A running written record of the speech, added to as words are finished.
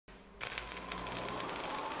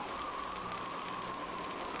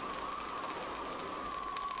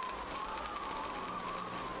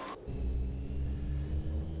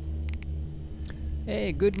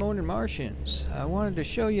Hey, good morning, Martians. I wanted to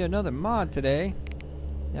show you another mod today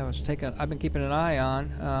that I've been keeping an eye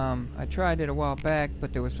on. I tried it a while back,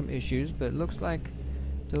 but there were some issues, but it looks like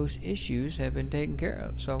those issues have been taken care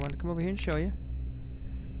of. So I wanted to come over here and show you.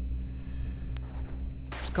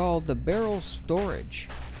 It's called the barrel storage.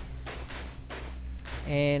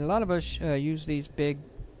 And a lot of us use these big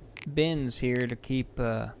bins here to keep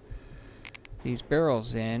these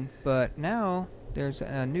barrels in, but now there's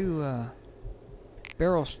a new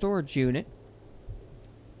barrel storage unit.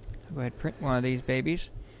 I'll go ahead and print one of these babies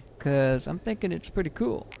because I'm thinking it's pretty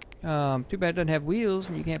cool. Too bad it doesn't have wheels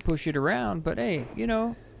and you can't push it around, but hey, you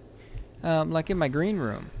know, like in my green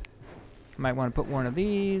room, I might want to put one of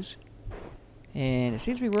these, and it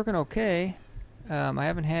seems to be working okay. I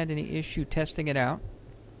haven't had any issue testing it out.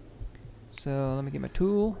 So let me get my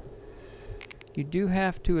tool. You do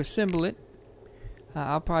have to assemble it.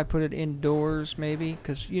 I'll probably put it indoors maybe,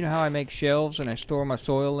 because you know how I make shelves and I store my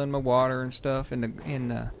soil and my water and stuff in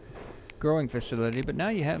the growing facility. But now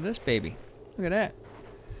you have this baby. Look at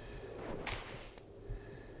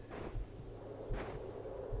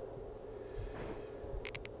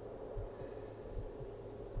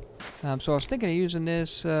that. So I was thinking of using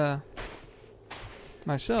this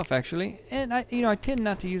myself actually, and I tend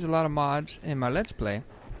not to use a lot of mods in my Let's Play.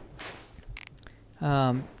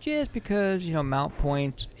 Just because, you know, mount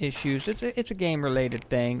points issues. It's a game related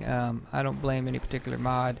thing. I don't blame any particular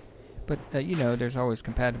mod, but you know, there's always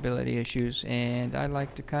compatibility issues, and I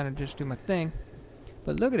like to kind of just do my thing.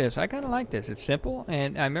 But look at this. I kind of like this. It's simple,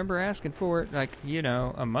 and I remember asking for it, like, you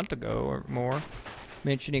know, a month ago or more,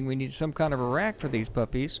 mentioning we need some kind of a rack for these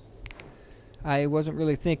puppies. I wasn't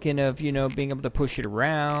really thinking of, you know, being able to push it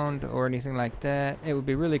around or anything like that. It would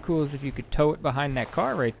be really cool if you could tow it behind that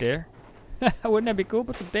car right there. Wouldn't that be cool?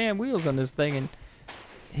 Put some damn wheels on this thing and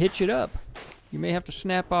hitch it up. You may have to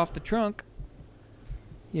snap off the trunk,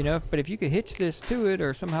 you know, but if you could hitch this to it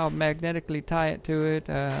or somehow magnetically tie it to it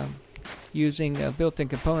using built-in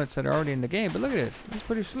components that are already in the game. But look at this. It's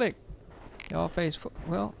pretty slick. They all face,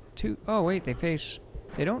 well, oh wait, they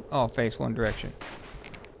don't all face one direction.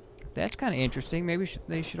 That's kind of interesting. Maybe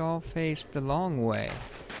they should all face the long way.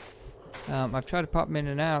 I've tried to pop them in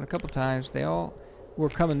and out a couple times. They all were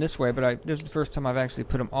coming this way, but this is the first time I've actually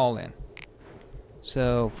put them all in.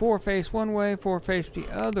 So 4 face one way, 4 face the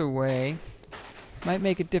other way. Might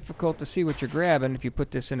make it difficult to see what you're grabbing if you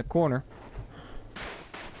put this in a corner.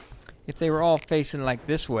 If they were all facing like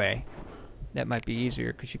this way, that might be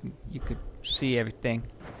easier because you could see everything.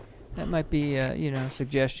 That might be you know, a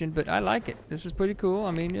suggestion, but I like it. This is pretty cool.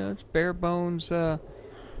 I mean, you know, it's bare bones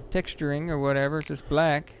texturing or whatever. It's just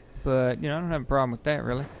black, but you know, I don't have a problem with that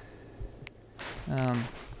really.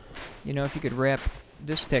 You know, if you could wrap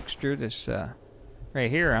this texture, this right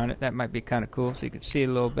here on it, that might be kind of cool, so you could see it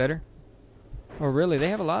a little better. Or really, they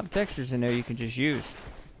have a lot of textures in there you can just use.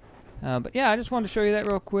 But yeah, I just wanted to show you that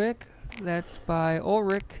real quick. That's by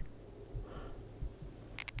Ulrich.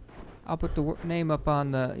 I'll put the name up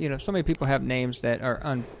on the, you know, so many people have names that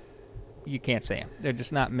are you can't say them. They're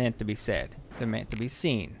just not meant to be said. They're meant to be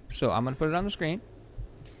seen. So I'm going to put it on the screen.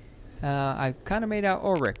 I kind of made out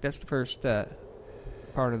Ulrich. That's the first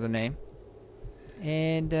part of the name.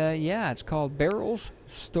 And yeah, it's called Barrels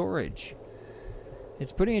Storage.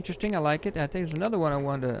 It's pretty interesting. I like it. I think there's another one I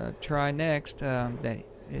wanted to try next that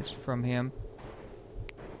is from him.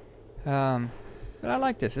 But I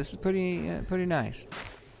like this. This is pretty nice.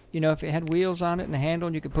 You know, if it had wheels on it and a handle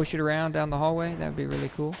and you could push it around down the hallway, that would be really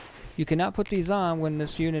cool. You cannot put these on when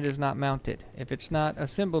this unit is not mounted. If it's not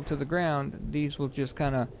assembled to the ground, these will just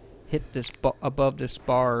kind of hit this above this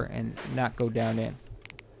bar and not go down in.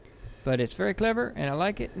 But it's very clever and I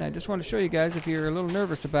like it, and I just want to show you guys if you're a little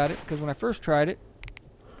nervous about it, because when I first tried it,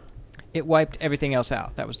 it wiped everything else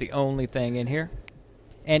out. That was the only thing in here,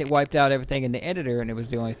 and it wiped out everything in the editor, and it was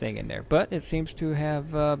the only thing in there. But it seems to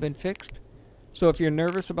have been fixed. So if you're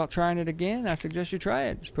nervous about trying it again, I suggest you try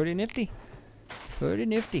it. It's pretty nifty. Pretty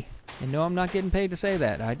nifty. And no, I'm not getting paid to say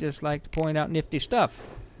that. I just like to point out nifty stuff.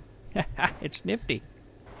 It's nifty.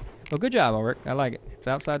 Well, good job, Ulrich. I like it. It's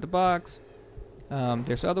outside the box.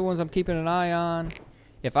 There's other ones I'm keeping an eye on.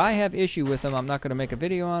 If I have issue with them, I'm not going to make a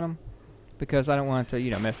video on them because I don't want to,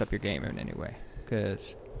 you know, mess up your game in any way.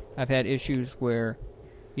 Because I've had issues where,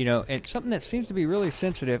 you know, and something that seems to be really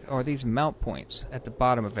sensitive are these mount points at the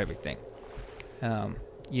bottom of everything.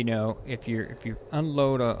 You know, if you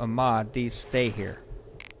unload a mod, these stay here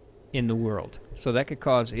in the world, so that could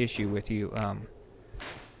cause issue with you.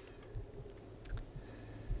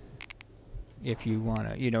 If you want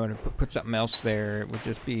to, you know, to put something else there, it would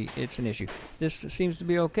just be, it's an issue. This seems to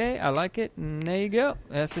be okay. I like it, and there you go.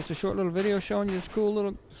 That's just a short little video showing you this cool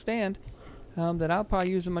little stand. that I'll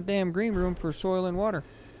probably use in my damn green room for soil and water.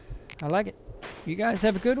 I like it. You guys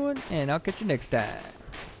have a good one, and I'll catch you next time.